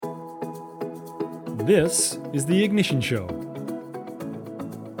This is The Ignition Show.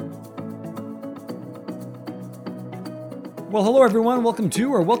 Well, hello everyone.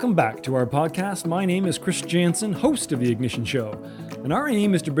 Welcome back to our podcast. My name is Chris Jansen, host of The Ignition Show, and our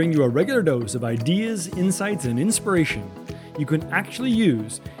aim is to bring you a regular dose of ideas, insights, and inspiration you can actually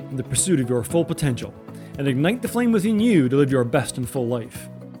use in the pursuit of your full potential and ignite the flame within you to live your best and full life.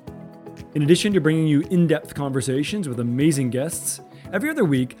 In addition to bringing you in-depth conversations with amazing guests, every other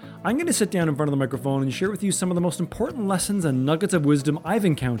week, I'm going to sit down in front of the microphone and share with you some of the most important lessons and nuggets of wisdom I've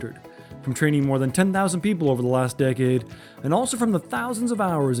encountered from training more than 10,000 people over the last decade, and also from the thousands of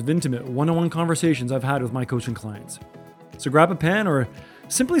hours of intimate one-on-one conversations I've had with my coaching clients. So grab a pen or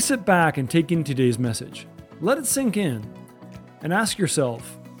simply sit back and take in today's message. Let it sink in and ask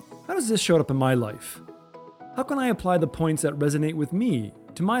yourself, how does this show up in my life? How can I apply the points that resonate with me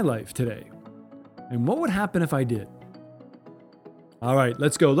to my life today? And what would happen if I did? All right,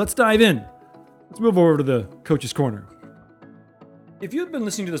 let's go. Let's dive in. Let's move over to the Coach's Corner. If you've been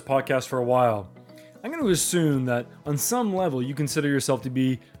listening to this podcast for a while, I'm going to assume that on some level you consider yourself to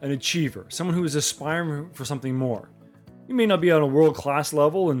be an achiever, someone who is aspiring for something more. You may not be on a world-class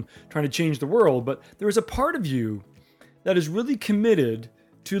level and trying to change the world, but there is a part of you that is really committed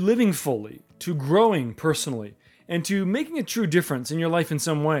to living fully, to growing personally, and to making a true difference in your life in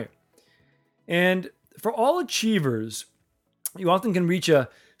some way. And for all achievers, you often can reach a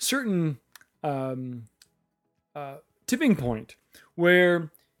certain tipping point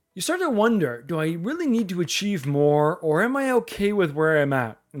where you start to wonder, do I really need to achieve more, or am I okay with where I'm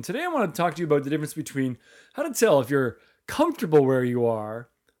at? And today I want to talk to you about the difference between how to tell if you're comfortable where you are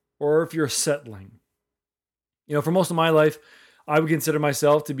or if you're settling. You know, for most of my life, I would consider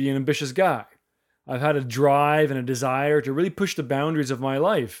myself to be an ambitious guy. I've had a drive and a desire to really push the boundaries of my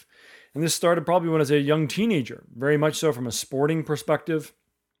life. And this started probably when I was a young teenager, very much so from a sporting perspective.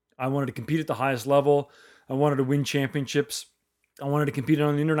 I wanted to compete at the highest level. I wanted to win championships. I wanted to compete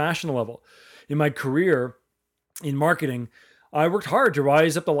on an international level. In my career in marketing, I worked hard to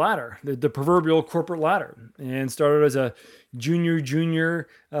rise up the ladder, the proverbial corporate ladder, and started as a junior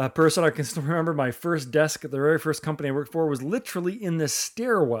person. I can still remember my first desk at the very first company I worked for was literally in the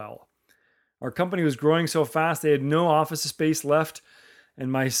stairwell. Our company was growing so fast, they had no office space left. And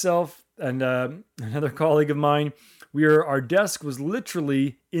myself and another colleague of mine, our desk was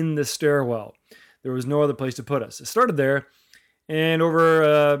literally in the stairwell. There was no other place to put us. It started there, and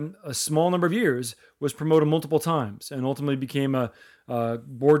over a small number of years, was promoted multiple times, and ultimately became a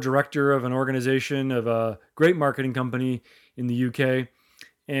board director of an organization of a great marketing company in the UK.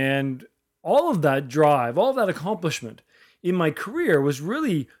 And all of that drive, all of that accomplishment in my career was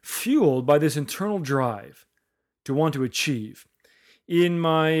really fueled by this internal drive to want to achieve. In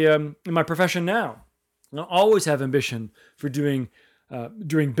my profession now, I always have ambition for doing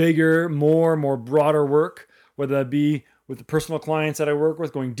bigger, more broader work, whether that be with the personal clients that I work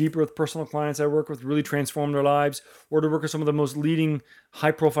with, going deeper with personal clients I work with, really transform their lives, or to work with some of the most leading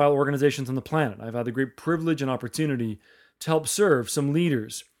high-profile organizations on the planet. I've had the great privilege and opportunity to help serve some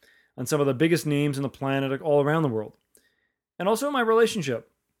leaders on some of the biggest names on the planet all around the world. And also my relationship,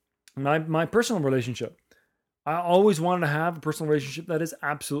 my personal relationship. I always wanted to have a personal relationship that is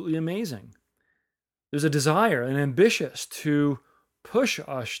absolutely amazing. There's a desire and ambitious to push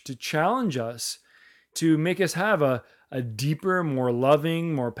us, to challenge us, to make us have a deeper, more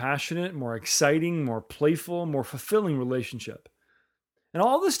loving, more passionate, more exciting, more playful, more fulfilling relationship. And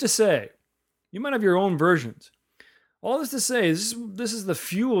all this to say, you might have your own versions. All this to say, this is the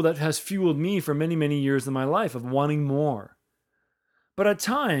fuel that has fueled me for many, many years in my life of wanting more. But at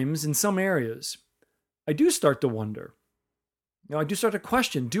times, in some areas, I do start to wonder. You know, I do start to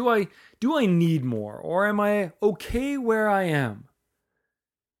question, do I need more, or am I okay where I am?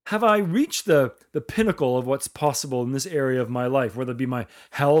 Have I reached the pinnacle of what's possible in this area of my life, whether it be my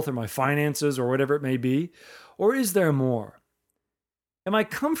health or my finances or whatever it may be? Or is there more? Am I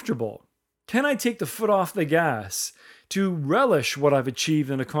comfortable? Can I take the foot off the gas to relish what I've achieved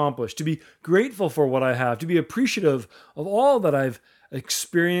and accomplished, to be grateful for what I have, to be appreciative of all that I've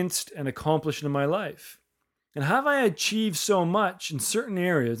experienced and accomplished in my life? And have I achieved so much in certain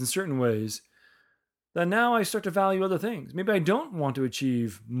areas, in certain ways, that now I start to value other things? Maybe I don't want to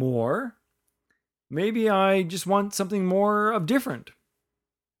achieve more. Maybe I just want something more of different.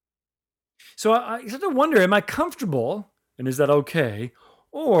 So I start to wonder, am I comfortable? And is that okay?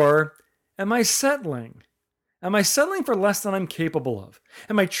 Or am I settling? Am I settling for less than I'm capable of?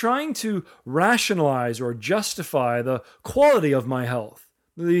 Am I trying to rationalize or justify the quality of my health,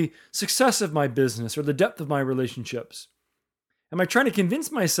 the success of my business, or the depth of my relationships? Am I trying to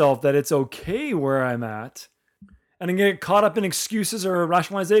convince myself that it's okay where I'm at and I get caught up in excuses or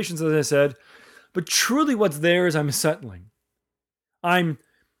rationalizations, as I said, But truly what's there is I'm settling. I'm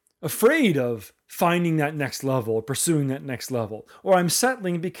afraid of finding that next level or pursuing that next level. Or I'm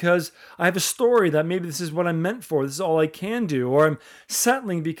settling because I have a story that maybe this is what I'm meant for. This is all I can do. Or I'm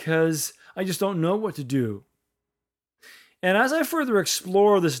settling because I just don't know what to do. And as I further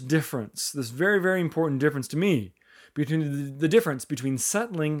explore this difference, this very, very important difference to me, between the difference between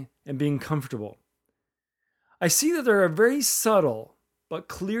settling and being comfortable, I see that there are very subtle but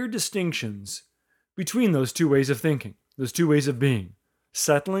clear distinctions between those two ways of thinking, those two ways of being,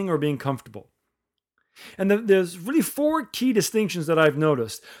 settling or being comfortable. And there's really 4 key distinctions that I've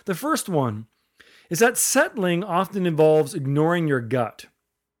noticed. The first one is that settling often involves ignoring your gut,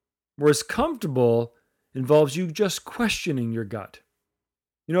 whereas comfortable involves you just questioning your gut.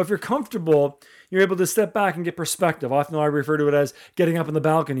 If you're comfortable, you're able to step back and get perspective. Often I refer to it as getting up on the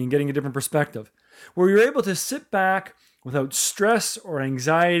balcony and getting a different perspective, where you're able to sit back without stress or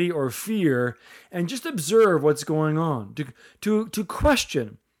anxiety or fear and just observe what's going on, to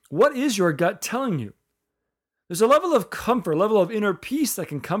question, what is your gut telling you? There's a level of comfort, a level of inner peace that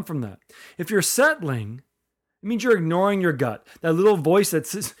can come from that. If you're settling, it means you're ignoring your gut, that little voice that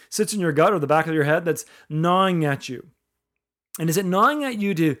sits in your gut or the back of your head that's gnawing at you. And is it gnawing at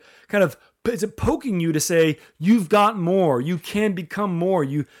you to is it poking you to say, you've got more, you can become more,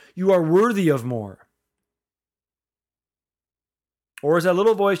 you are worthy of more? Or is that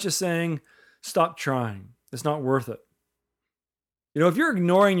little voice just saying, stop trying, it's not worth it? If you're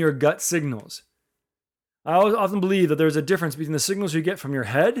ignoring your gut signals, I often believe that there's a difference between the signals you get from your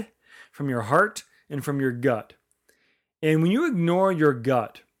head, from your heart, and from your gut. And when you ignore your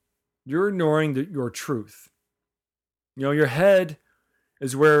gut, you're ignoring your truth. Your head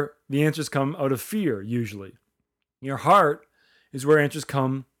is where the answers come out of fear, usually. Your heart is where answers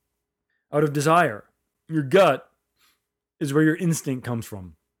come out of desire. Your gut is where your instinct comes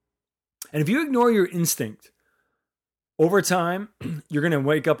from. And if you ignore your instinct, over time, you're going to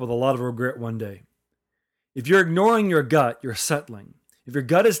wake up with a lot of regret one day. If you're ignoring your gut, you're settling. If your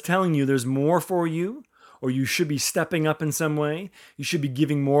gut is telling you there's more for you, or you should be stepping up in some way, you should be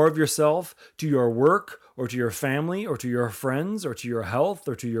giving more of yourself to your work, or to your family, or to your friends, or to your health,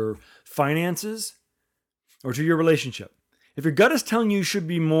 or to your finances, or to your relationship. If your gut is telling you should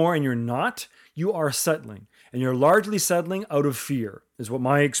be more and you're not, you are settling. And you're largely settling out of fear, is what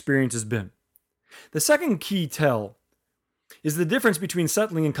my experience has been. The second key tell is the difference between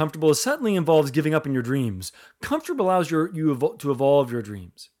settling and comfortable. Is settling involves giving up on your dreams. Comfortable allows you to evolve your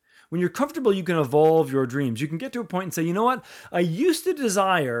dreams. When you're comfortable, you can evolve your dreams. You can get to a point and say, you know what? I used to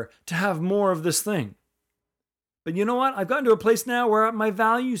desire to have more of this thing. But you know what? I've gotten to a place now where my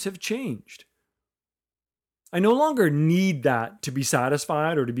values have changed. I no longer need that to be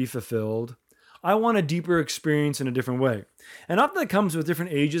satisfied or to be fulfilled. I want a deeper experience in a different way. And often that comes with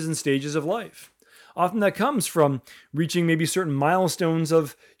different ages and stages of life. Often that comes from reaching maybe certain milestones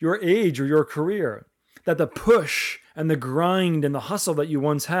of your age or your career. That the push and the grind and the hustle that you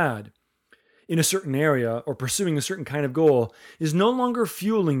once had in a certain area or pursuing a certain kind of goal is no longer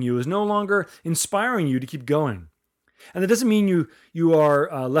fueling you, is no longer inspiring you to keep going. And that doesn't mean you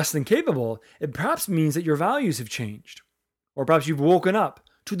are less than capable. It perhaps means that your values have changed. Or perhaps you've woken up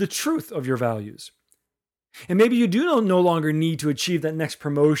to the truth of your values. And maybe you do no longer need to achieve that next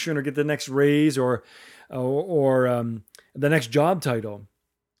promotion or get the next raise or the next job title.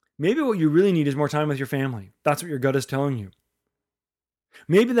 Maybe what you really need is more time with your family. That's what your gut is telling you.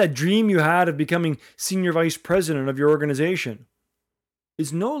 Maybe that dream you had of becoming senior vice president of your organization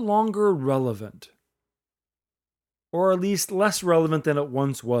is no longer relevant, or at least less relevant than it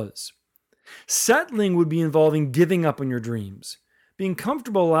once was. Settling would be involving giving up on your dreams. Being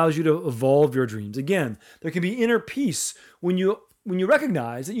comfortable allows you to evolve your dreams. Again, there can be inner peace when you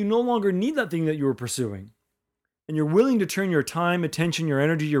recognize that you no longer need that thing that you were pursuing. And you're willing to turn your time, attention, your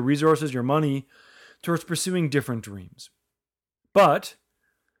energy, your resources, your money towards pursuing different dreams. But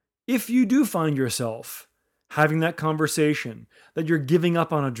if you do find yourself having that conversation, that you're giving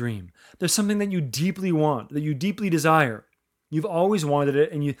up on a dream, there's something that you deeply want, that you deeply desire, you've always wanted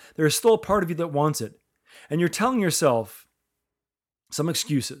it, and there's still a part of you that wants it, and you're telling yourself some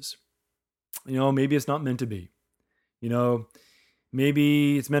excuses. Maybe it's not meant to be.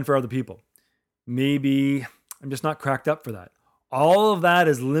 Maybe it's meant for other people. Maybe I'm just not cracked up for that. All of that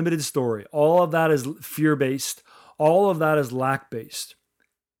is limited story. All of that is fear-based. All of that is lack-based.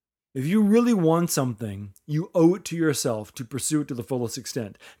 If you really want something, you owe it to yourself to pursue it to the fullest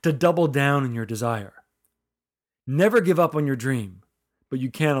extent, to double down on your desire. Never give up on your dream, but you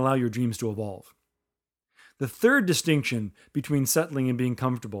can't allow your dreams to evolve. The third distinction between settling and being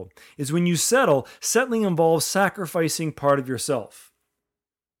comfortable is when you settle, settling involves sacrificing part of yourself.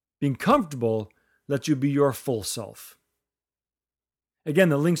 Being comfortable lets you be your full self. Again,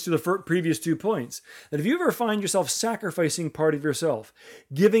 the links to the previous 2 points. That if you ever find yourself sacrificing part of yourself,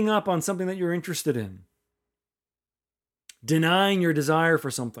 giving up on something that you're interested in, denying your desire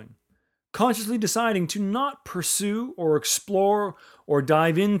for something, consciously deciding to not pursue or explore or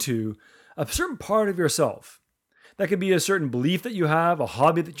dive into a certain part of yourself. That could be a certain belief that you have, a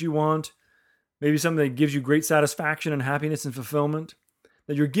hobby that you want, maybe something that gives you great satisfaction and happiness and fulfillment,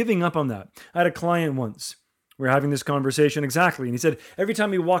 that you're giving up on that. I had a client once. We were having this conversation exactly, and he said every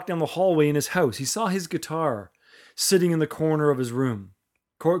time he walked down the hallway in his house, he saw his guitar sitting in the corner of his room,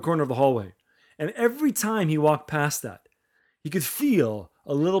 corner of the hallway. And every time he walked past that, he could feel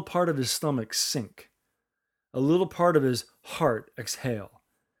a little part of his stomach sink, a little part of his heart exhale.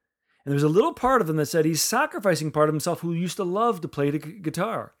 And there's a little part of him that said he's sacrificing part of himself who used to love to play the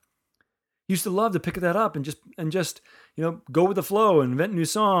guitar. He used to love to pick that up and just go with the flow and invent new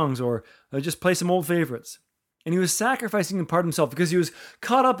songs or just play some old favorites. And he was sacrificing a part of himself because he was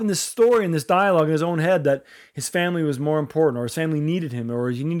caught up in this story and this dialogue in his own head that his family was more important, or his family needed him, or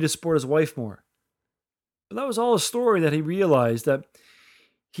he needed to support his wife more. But that was all a story that he realized that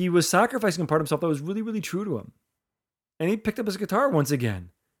he was sacrificing a part of himself that was really, really true to him. And he picked up his guitar once again.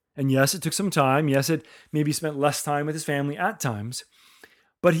 And yes, it took some time. Yes, it maybe spent less time with his family at times.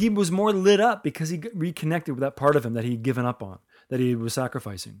 But he was more lit up because he reconnected with that part of him that he'd given up on, that he was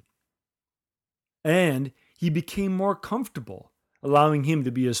sacrificing. And he became more comfortable, allowing him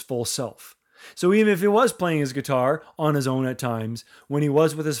to be his full self. So even if he was playing his guitar on his own at times, when he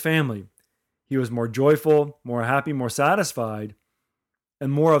was with his family, he was more joyful, more happy, more satisfied,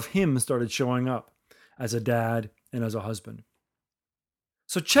 and more of him started showing up as a dad and as a husband.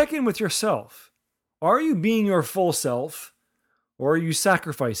 So check in with yourself. Are you being your full self, or are you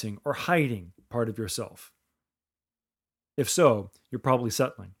sacrificing or hiding part of yourself? If so, you're probably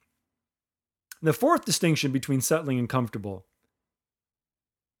settling. The fourth distinction between settling and comfortable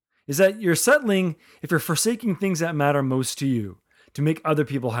is that you're settling if you're forsaking things that matter most to you to make other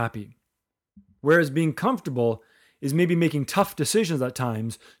people happy. Whereas being comfortable is maybe making tough decisions at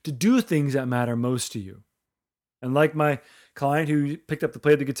times to do things that matter most to you. And like my client who picked up to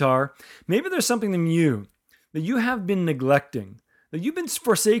play the guitar, maybe there's something in you that you have been neglecting, that you've been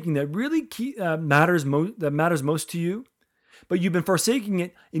forsaking that really matters most to you, but you've been forsaking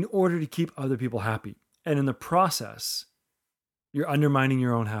it in order to keep other people happy. And in the process, you're undermining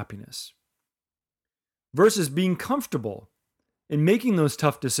your own happiness. Versus being comfortable in making those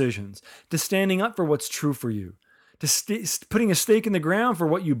tough decisions, to standing up for what's true for you, to putting a stake in the ground for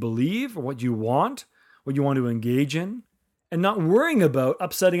what you believe or what you want to engage in, and not worrying about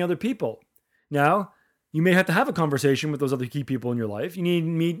upsetting other people. Now, you may have to have a conversation with those other key people in your life. You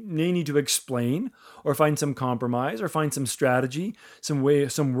need to explain or find some compromise or find some strategy, some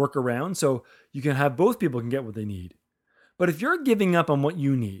workaround so you can have both people can get what they need. But if you're giving up on what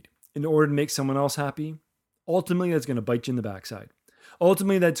you need in order to make someone else happy, ultimately that's going to bite you in the backside.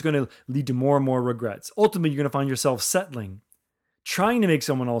 Ultimately, that's going to lead to more and more regrets. Ultimately, you're going to find yourself settling, trying to make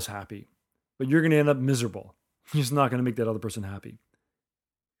someone else happy, but you're going to end up miserable. You're just not going to make that other person happy.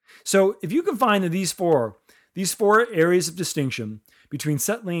 So if you can find that these four areas of distinction between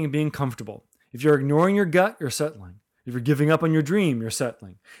settling and being comfortable, if you're ignoring your gut, you're settling. If you're giving up on your dream, you're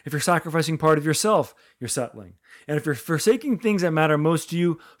settling. If you're sacrificing part of yourself, you're settling. And if you're forsaking things that matter most to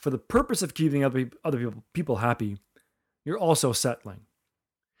you for the purpose of keeping other people happy, you're also settling.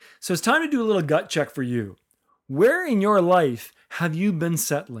 So it's time to do a little gut check for you. Where in your life have you been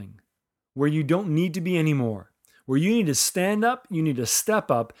settling? Where you don't need to be anymore? Where you need to stand up, you need to step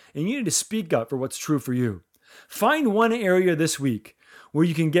up, and you need to speak up for what's true for you. Find one area this week where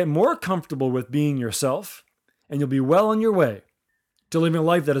you can get more comfortable with being yourself, and you'll be well on your way to living a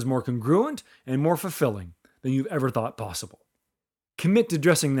life that is more congruent and more fulfilling than you've ever thought possible. Commit to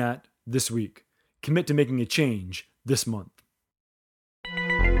addressing that this week. Commit to making a change this month.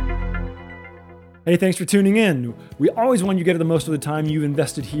 Hey, thanks for tuning in. We always want you to get the most of the time you've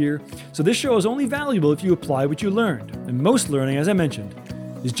invested here, so this show is only valuable if you apply what you learned. And most learning, as I mentioned,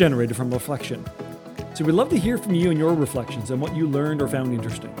 is generated from reflection. So we'd love to hear from you and your reflections on what you learned or found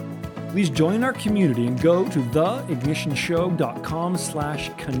interesting. Please join our community and go to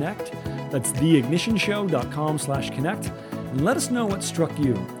theignitionshow.com/connect. That's theignitionshow.com/connect. And let us know what struck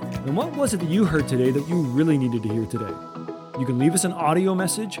you. And what was it that you heard today that you really needed to hear today? You can leave us an audio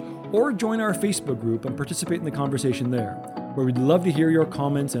message or join our Facebook group and participate in the conversation there, where we'd love to hear your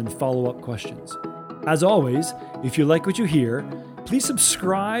comments and follow-up questions. As always, if you like what you hear, please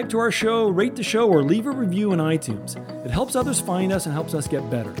subscribe to our show, rate the show, or leave a review in iTunes. It helps others find us and helps us get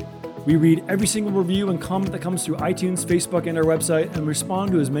better. We read every single review and comment that comes through iTunes, Facebook, and our website and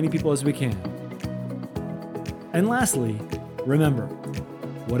respond to as many people as we can. And lastly, remember,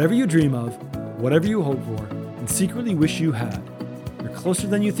 whatever you dream of, whatever you hope for, and secretly wish you had, you're closer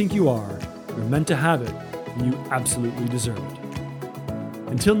than you think you are, you're meant to have it, and you absolutely deserve it.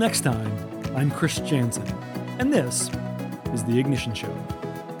 Until next time, I'm Chris Jansen, and this is The Ignition Show.